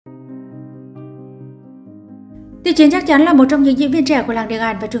Tiêu Chiến chắc chắn là một trong những diễn viên trẻ của làng điện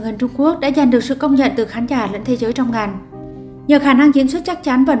ảnh và truyền hình Trung Quốc đã giành được sự công nhận từ khán giả lẫn thế giới trong ngành. Nhờ khả năng diễn xuất chắc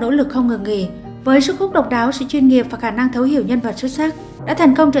chắn và nỗ lực không ngừng nghỉ, với sức hút độc đáo, sự chuyên nghiệp và khả năng thấu hiểu nhân vật xuất sắc, đã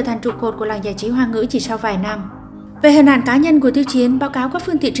thành công trở thành trụ cột của làng giải trí Hoa ngữ chỉ sau vài năm. Về hình ảnh cá nhân của Tiêu Chiến, báo cáo các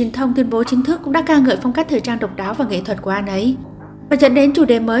phương tiện truyền thông tuyên bố chính thức cũng đã ca ngợi phong cách thời trang độc đáo và nghệ thuật của anh ấy, và dẫn đến chủ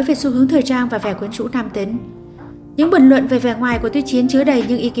đề mới về xu hướng thời trang và vẻ quyến rũ nam tính. Những bình luận về vẻ ngoài của Tiêu Chiến chứa đầy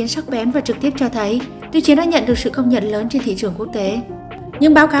những ý kiến sắc bén và trực tiếp cho thấy Tiêu Chiến đã nhận được sự công nhận lớn trên thị trường quốc tế.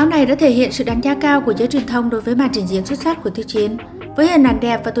 Những báo cáo này đã thể hiện sự đánh giá cao của giới truyền thông đối với màn trình diễn xuất sắc của Tiêu Chiến. Với hình ảnh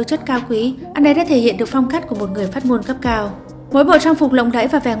đẹp và tố chất cao quý, anh ấy đã thể hiện được phong cách của một người phát ngôn cấp cao. Mỗi bộ trang phục lộng lẫy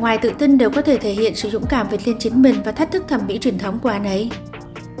và vẻ ngoài tự tin đều có thể thể hiện sự dũng cảm vượt lên chính mình và thách thức thẩm mỹ truyền thống của anh ấy.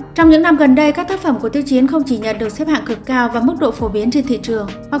 Trong những năm gần đây, các tác phẩm của Tiêu Chiến không chỉ nhận được xếp hạng cực cao và mức độ phổ biến trên thị trường,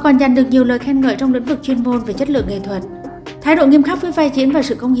 mà còn giành được nhiều lời khen ngợi trong lĩnh vực chuyên môn về chất lượng nghệ thuật. Thái độ nghiêm khắc với vai diễn và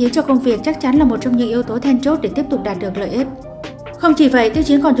sự cống hiến cho công việc chắc chắn là một trong những yếu tố then chốt để tiếp tục đạt được lợi ích. Không chỉ vậy, Tiêu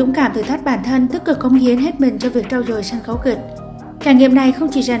Chiến còn dũng cảm thử thách bản thân, tích cực cống hiến hết mình cho việc trau dồi sân khấu kịch. Trải nghiệm này không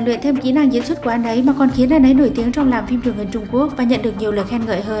chỉ rèn luyện thêm kỹ năng diễn xuất của anh ấy mà còn khiến anh ấy nổi tiếng trong làm phim truyền hình Trung Quốc và nhận được nhiều lời khen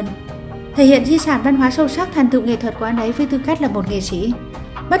ngợi hơn. Thể hiện di sản văn hóa sâu sắc thành tựu nghệ thuật của anh ấy với tư cách là một nghệ sĩ.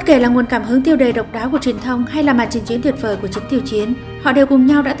 Bất kể là nguồn cảm hứng tiêu đề độc đáo của truyền thông hay là màn trình diễn tuyệt vời của chính Tiêu Chiến, họ đều cùng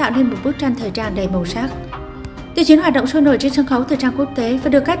nhau đã tạo nên một bức tranh thời trang đầy màu sắc. Tiêu Chiến hoạt động sôi nổi trên sân khấu thời trang quốc tế và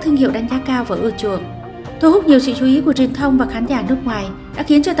được các thương hiệu đánh giá cao và ưa chuộng. Thu hút nhiều sự chú ý của truyền thông và khán giả nước ngoài đã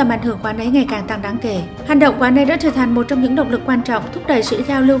khiến cho tầm ảnh hưởng của anh ấy ngày càng tăng đáng kể. Hành động của anh ấy đã trở thành một trong những động lực quan trọng thúc đẩy sự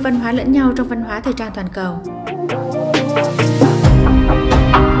giao lưu văn hóa lẫn nhau trong văn hóa thời trang toàn cầu.